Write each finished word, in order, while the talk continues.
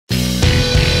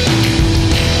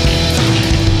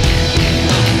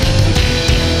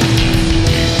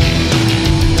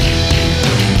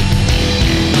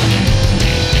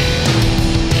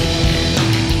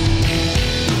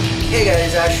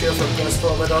from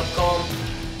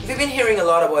Cursed4Eva.com. We've been hearing a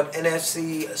lot about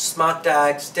NFC, smart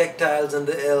tags, tactiles and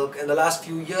the ilk in the last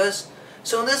few years.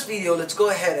 So in this video, let's go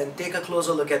ahead and take a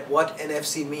closer look at what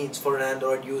NFC means for an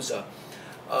Android user.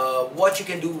 What you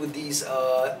can do with these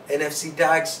NFC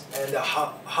tags and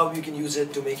how you can use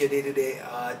it to make your day-to-day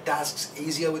tasks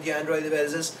easier with your Android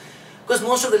devices. Because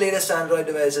most of the latest Android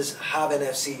devices have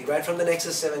NFC, right from the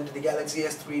Nexus 7 to the Galaxy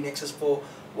S3, Nexus 4,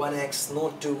 One X,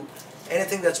 Note 2,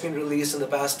 anything that's been released in the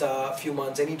past few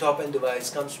months, any top-end device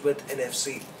comes with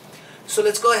NFC. So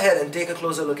let's go ahead and take a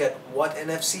closer look at what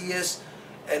NFC is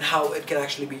and how it can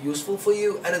actually be useful for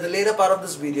you. And in the later part of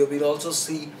this video, we'll also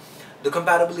see the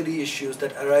compatibility issues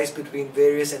that arise between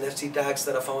various NFC tags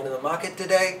that are found in the market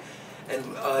today, and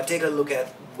take a look at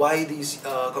why these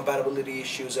compatibility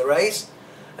issues arise.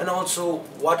 And also,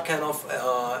 what kind of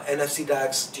NFC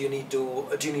tags do you need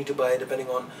to buy, depending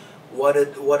on what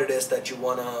it is that you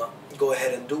wanna go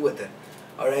ahead and do with it.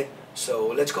 All right. So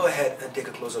let's go ahead and take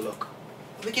a closer look.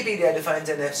 Wikipedia defines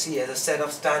NFC as a set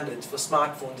of standards for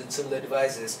smartphones and similar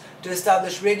devices to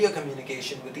establish radio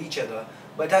communication with each other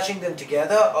by touching them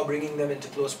together or bringing them into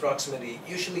close proximity,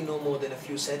 usually no more than a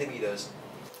few centimeters.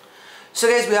 So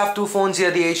guys, we have two phones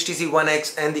here, the Htc One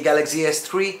X and the Galaxy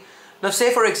S3. Now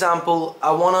say for example,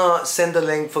 I want to send the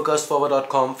link for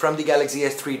Cursed4Eva.com from the Galaxy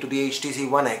S3 to the Htc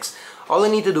One X. All I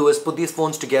need to do is put these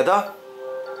phones together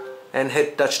and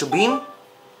hit touch to beam,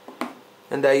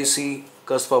 and there you see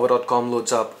Cursed4Eva.com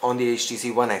loads up on the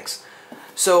Htc One X.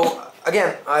 So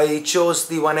again, I chose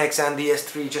the One X and the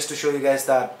S3 just to show you guys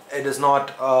that it is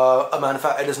not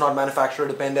manufacturer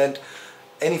dependent.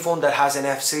 Any phone that has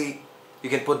NFC, you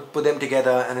can put them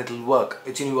together and it'll work.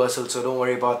 It's universal, so don't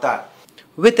worry about that.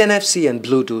 With NFC and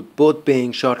Bluetooth both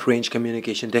being short-range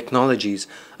communication technologies,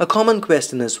 a common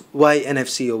question is why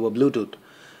NFC over Bluetooth?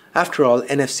 After all,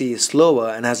 NFC is slower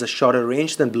and has a shorter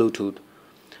range than Bluetooth.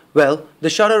 Well, the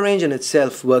shorter range in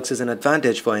itself works as an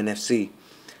advantage for NFC.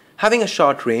 Having a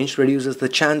short range reduces the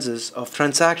chances of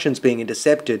transactions being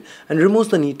intercepted and removes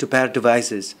the need to pair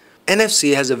devices.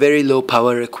 NFC has a very low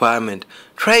power requirement.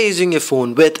 Try using your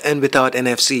phone with and without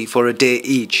NFC for a day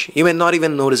each. You may not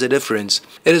even notice a difference.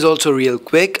 It is also real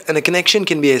quick, and a connection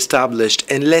can be established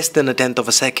in less than a tenth of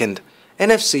a second.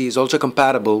 NFC is also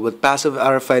compatible with passive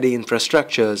RFID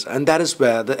infrastructures, and that is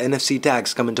where the NFC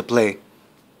tags come into play.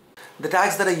 The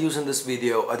tags that I use in this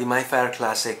video are the MyFire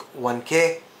Classic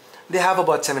 1K. They have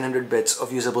about 700 bits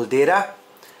of usable data,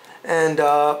 and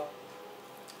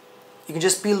you can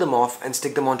just peel them off and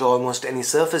stick them onto almost any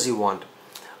surface you want.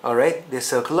 Alright, they're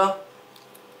circular.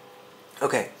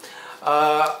 Okay,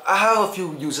 I have a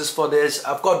few uses for this.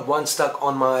 I've got one stuck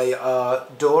on my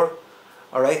door.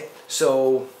 Alright,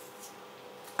 so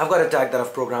I've got a tag that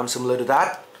I've programmed similar to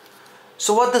that.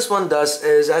 So what this one does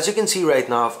is, as you can see right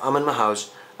now, I'm in my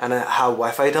house and I have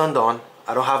Wi-Fi turned on.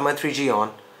 I don't have my 3G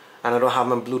on, and I don't have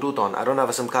my Bluetooth on. I don't have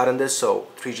a SIM card in this, so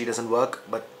 3G doesn't work,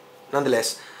 but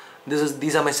nonetheless,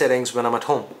 these are my settings when I'm at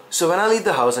home. So when I leave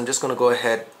the house, I'm just going to go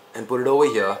ahead and put it over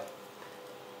here,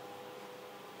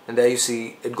 and there you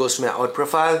see it goes to my out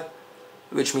profile,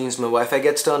 which means my Wi-Fi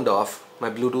gets turned off, my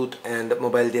Bluetooth and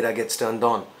mobile data gets turned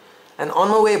on. And on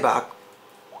my way back,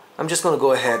 I'm just going to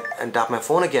go ahead and tap my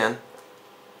phone again,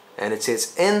 and it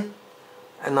says in,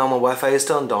 and now my Wi-Fi is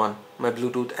turned on, my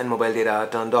Bluetooth and mobile data are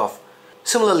turned off.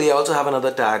 Similarly, I also have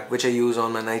another tag which I use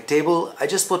on my night table. I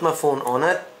just put my phone on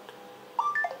it,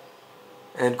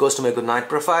 and it goes to my good night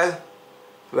profile,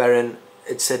 wherein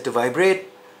it's set to vibrate,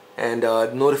 and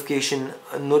notification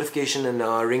and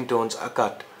ringtones are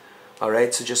cut.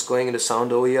 Alright, so just going into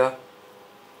sound over here,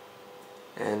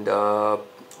 and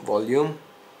volume,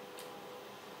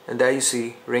 and there you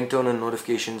see ringtone and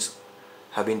notifications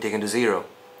have been taken to 0.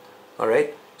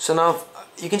 Alright, so now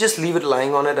you can just leave it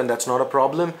lying on it, and that's not a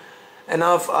problem. And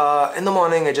now in the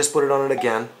morning I just put it on it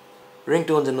again,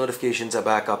 ringtones and notifications are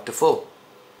back up to full.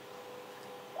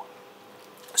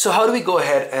 So how do we go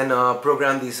ahead and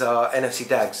program these NFC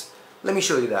tags? Let me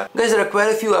show you that. Guys, there are quite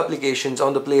a few applications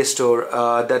on the Play Store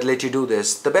that let you do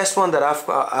this. The best one that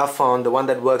I've found, the one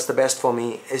that works the best for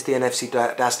me, is the NFC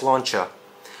Task Launcher.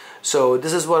 So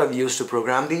this is what I've used to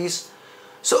program these.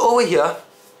 So over here,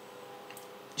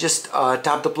 just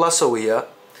tap the plus over here,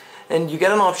 and you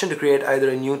get an option to create either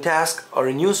a new task or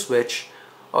a new switch,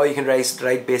 or you can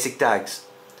write basic tags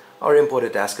or import a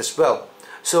task as well.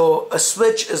 So a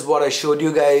switch is what I showed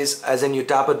you guys, as in you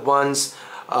tap it once,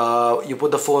 you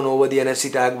put the phone over the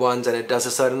NFC tag once and it does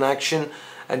a certain action,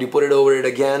 and you put it over it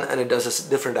again and it does a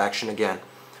different action again.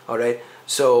 Alright,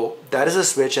 so that is a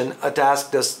switch, and a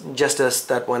task just does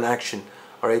that one action.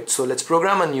 Alright, so let's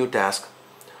program a new task.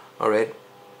 Alright,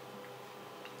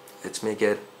 let's make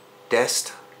it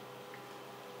test,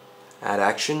 add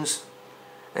actions,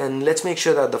 and let's make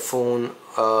sure that the phone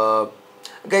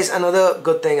guys, another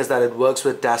good thing is that it works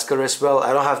with Tasker as well.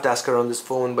 I don't have Tasker on this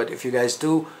phone, but if you guys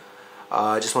do,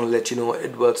 I just want to let you know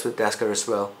it works with Tasker as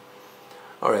well.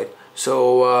 Alright,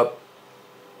 so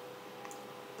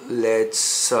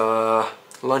let's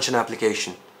launch an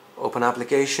application. Open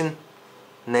application,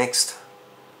 next,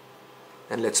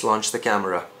 and let's launch the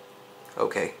camera.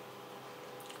 Okay,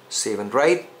 save and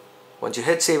write. Once you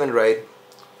hit save and write,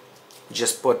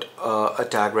 just put a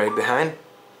tag right behind,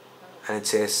 and it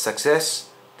says success,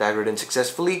 tag written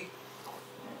successfully.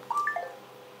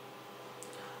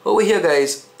 Over here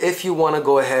guys, if you want to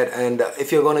go ahead and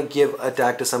if you're going to give a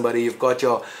tag to somebody, you've got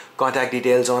your contact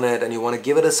details on it and you want to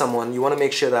give it to someone, you want to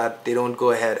make sure that they don't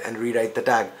go ahead and rewrite the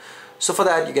tag. So for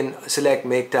that you can select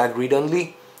make tag read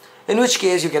only, in which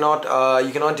case you cannot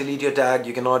delete your tag,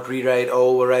 you cannot rewrite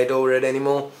or overwrite over it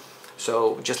anymore.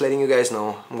 So just letting you guys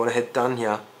know, I'm going to hit done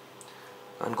here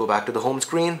and go back to the home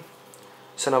screen.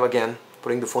 So now again,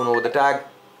 putting the phone over the tag,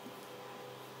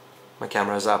 my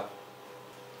camera is up.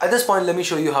 At this point, let me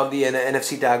show you how the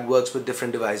NFC tag works with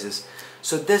different devices.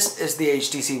 So this is the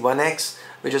Htc One X,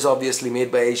 which is obviously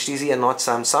made by HTC and not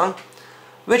Samsung,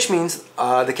 which means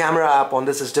the camera app on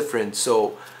this is different.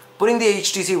 So putting the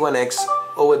Htc One X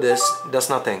over this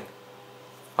does nothing.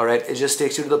 Alright, it just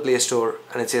takes you to the Play Store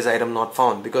and it says item not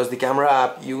found, because the camera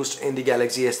app used in the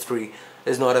Galaxy S3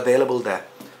 is not available there.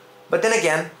 But then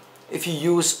again, if you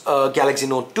use a Galaxy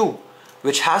Note 2,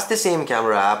 which has the same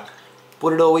camera app,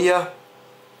 put it over here,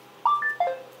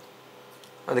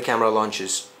 and the camera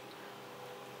launches.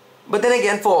 But then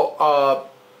again, for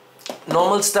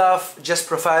normal stuff, just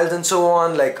profiles and so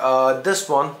on, like this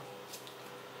one,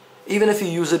 even if you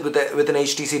use it with an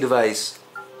HTC device,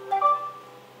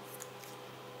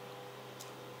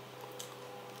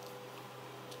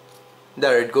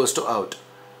 there it goes to out.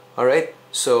 Alright,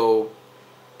 so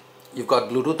you've got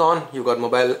Bluetooth on, you've got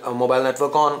mobile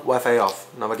network on, Wi-Fi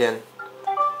off. Now again,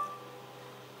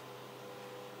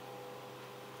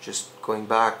 just going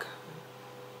back,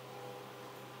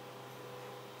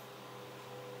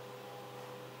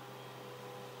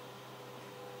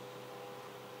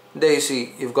 there you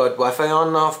see you've got Wi-Fi on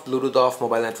and off, Bluetooth off,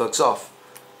 mobile networks off.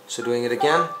 So doing it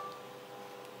again,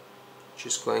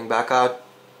 just going back out,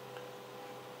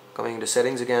 coming into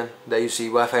settings again, there you see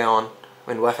Wi-Fi on,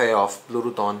 Wi-Fi off,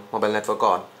 Bluetooth on, mobile network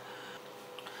on.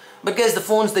 But guys, the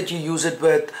phones that you use it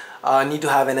with need to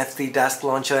have NFC Task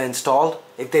Launcher installed.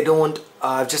 If they don't,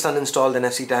 I've just uninstalled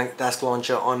NFC Task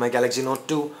Launcher on my Galaxy Note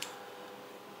 2,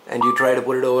 and you try to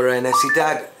put it over an NFC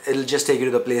tag, it'll just take you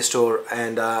to the Play Store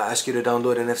and ask you to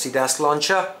download NFC Task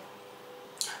Launcher.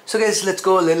 So guys, let's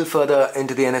go a little further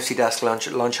into the NFC Task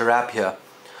Launcher app here.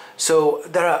 So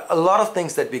there are a lot of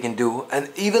things that we can do, and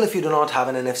even if you do not have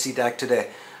an NFC tag today,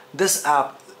 this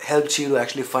app helps you to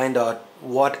actually find out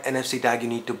what NFC tag you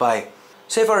need to buy.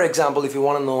 Say for example, if you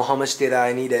want to know how much data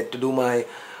I needed to do my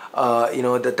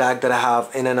the tag that I have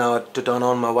in and out to turn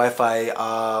on my Wi-Fi,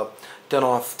 turn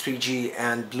off 3G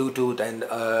and Bluetooth, and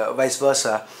vice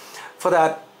versa. For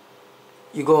that,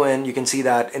 you go in, you can see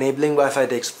that enabling Wi-Fi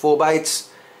takes 4 bytes,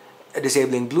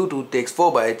 disabling Bluetooth takes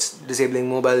 4 bytes, disabling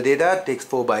mobile data takes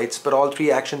 4 bytes, but all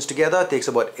 3 actions together takes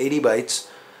about 80 bytes.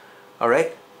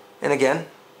 Alright, and again,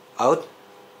 out,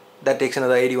 that takes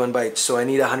another 81 bytes. So I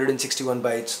need 161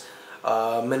 bytes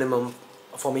minimum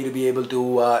for me to be able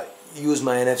to use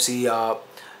my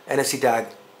NFC tag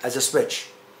as a switch.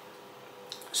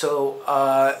 So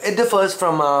it differs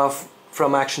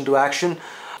from action to action.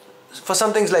 For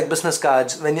some things like business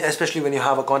cards, especially when you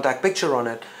have a contact picture on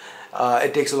it,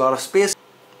 it takes a lot of space.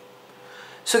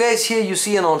 So guys, here you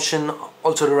see an option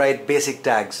also to write basic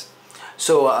tags.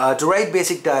 So to write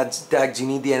basic tags, you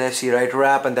need the NFC Writer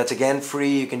app, and that's again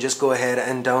free. You can just go ahead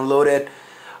and download it.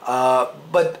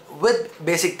 But with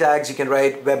basic tags, you can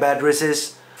write web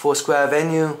addresses, Foursquare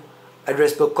venue,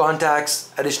 address book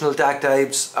contacts, additional tag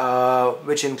types,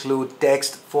 which include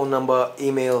text, phone number,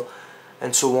 email,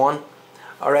 and so on.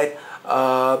 Alright,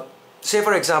 say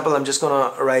for example, I'm just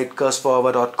gonna write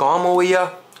Cursed4Eva.com over here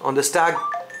on this tag.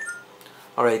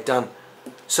 Alright, done.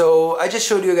 So I just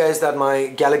showed you guys that my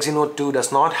Galaxy Note 2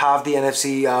 does not have the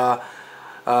NFC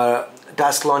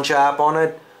Task Launcher app on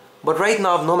it. But right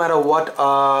now, no matter what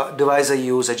device I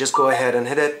use, I just go ahead and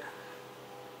hit it.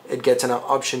 It gets an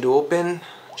option to open.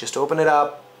 Just open it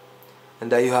up,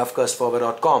 and there you have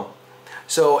Cursed4Eva.com.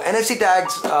 So NFC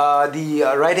tags,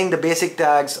 writing the basic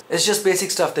tags is just basic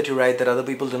stuff that you write that other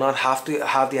people do not have to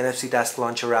have the NFC Task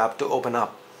Launcher app to open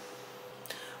up.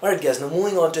 Alright guys, now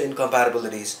moving on to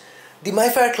incompatibilities. The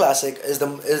MiFi Classic is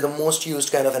the most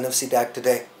used kind of NFC tag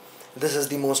today. This is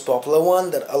the most popular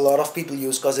one that a lot of people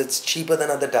use because it's cheaper than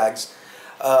other tags,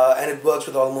 and it works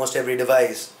with almost every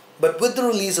device. But with the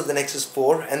release of the Nexus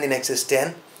 4 and the Nexus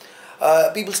 10,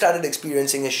 people started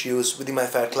experiencing issues with the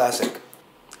MiFire Classic.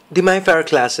 The MiFire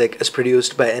Classic is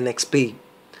produced by NXP.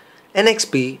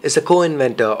 NXP is a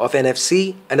co-inventor of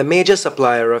NFC and a major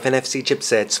supplier of NFC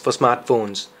chipsets for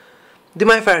smartphones. The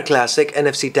MiFire Classic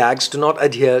NFC tags do not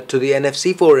adhere to the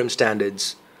NFC Forum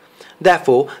standards.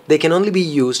 Therefore, they can only be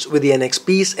used with the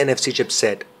NXP's NFC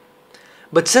chipset.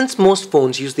 But since most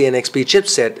phones use the NXP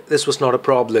chipset, this was not a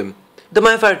problem. The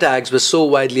MiFire tags were so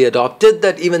widely adopted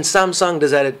that even Samsung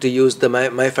decided to use the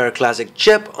MiFire Classic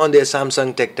chip on their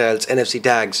Samsung Tactile's NFC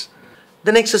tags.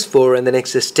 The Nexus 4 and the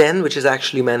Nexus 10, which is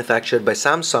actually manufactured by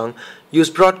Samsung, use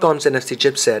Broadcom's NFC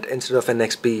chipset instead of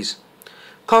NXP's.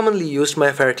 Commonly used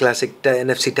MiFire Classic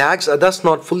NFC tags are thus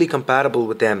not fully compatible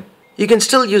with them. You can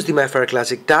still use the MiFire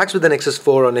Classic tags with the Nexus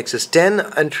 4 or Nexus 10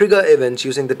 and trigger events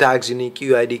using the tag's unique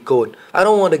UID code. I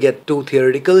don't want to get too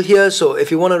theoretical here, so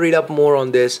if you want to read up more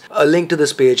on this, a link to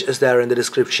this page is there in the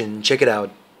description. Check it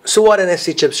out. So what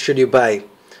NFC chips should you buy?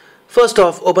 First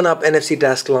off, open up NFC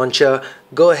Task Launcher,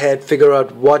 go ahead, figure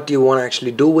out what you want to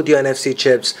actually do with your NFC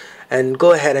chips, and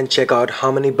go ahead and check out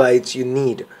how many bytes you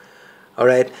need.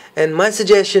 Alright, and my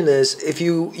suggestion is if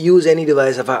you use any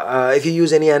device, if you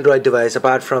use any Android device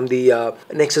apart from the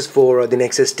Nexus 4 or the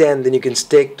Nexus 10, then you can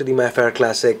stick to the MiFire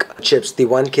Classic chips. The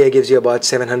 1K gives you about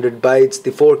 700 bytes,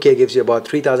 the 4K gives you about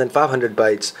 3,500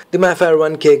 bytes. The MiFire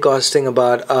 1K costing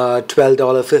about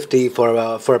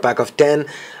 $12.50 for a pack of 10,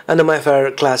 and the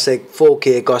MiFire Classic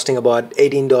 4K costing about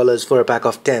 $18 for a pack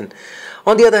of 10.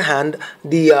 On the other hand,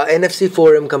 the NFC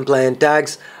Forum Compliant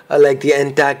tags like the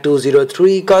NTAG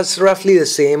 203 costs roughly the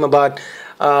same, about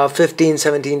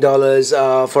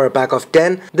 $15–17 for a pack of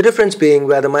 10. The difference being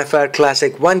where the MiFire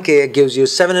Classic 1K gives you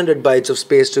 700 bytes of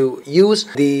space to use,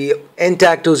 the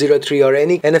NTAG 203 or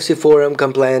any NFC Forum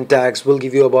Compliant tags will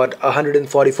give you about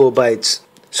 144 bytes.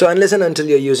 So unless and until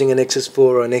you're using a Nexus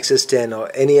 4 or Nexus 10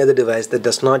 or any other device that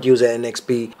does not use an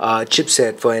NXP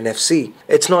chipset for NFC,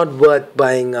 it's not worth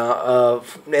buying a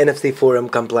NFC Forum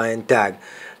Compliant tag.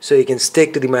 So you can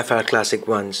stick to the MiFire Classic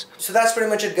ones. So that's pretty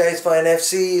much it, guys, for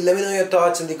NFC. Let me know your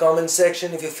thoughts in the comment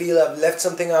section. If you feel I've left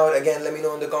something out, again, let me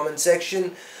know in the comment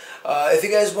section. If you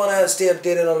guys want to stay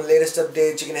updated on the latest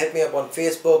updates, you can hit me up on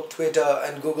Facebook, Twitter,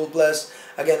 and Google+.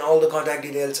 Again, all the contact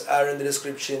details are in the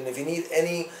description. If you need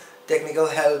any technical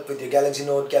help with your Galaxy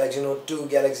Note, Galaxy Note 2,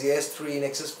 Galaxy S3,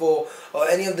 Nexus 4, or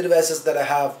any of the devices that I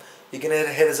have, you can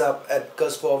hit us up at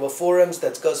Cursed4Eva Forums.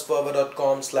 That's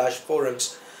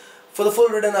cursed4eva.com/forums. For the full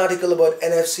written article about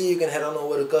NFC, you can head on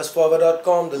over to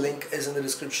cursed4eva.com. The link is in the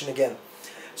description again.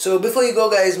 So before you go,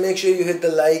 guys, make sure you hit the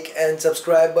like and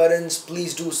subscribe buttons.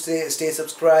 Please do stay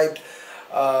subscribed.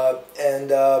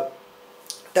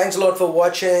 Thanks a lot for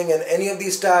watching. And any of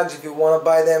these tags, if you want to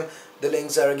buy them, the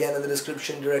links are again in the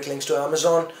description, direct links to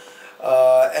Amazon.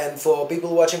 And for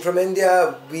people watching from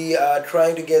India, we are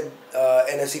trying to get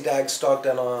NFC tags stocked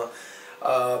on our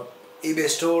eBay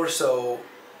store. So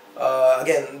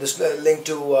again, this link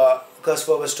to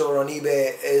Cursed4Eva Store on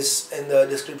eBay is in the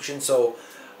description. So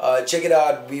check it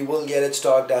out. We will get it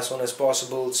stocked as soon as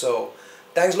possible. So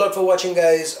thanks a lot for watching,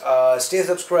 guys. Stay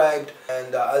subscribed,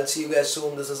 and I'll see you guys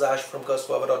soon. This is Ash from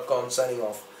Cursed4Eva.com signing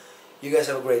off. You guys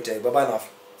have a great day. Bye bye now.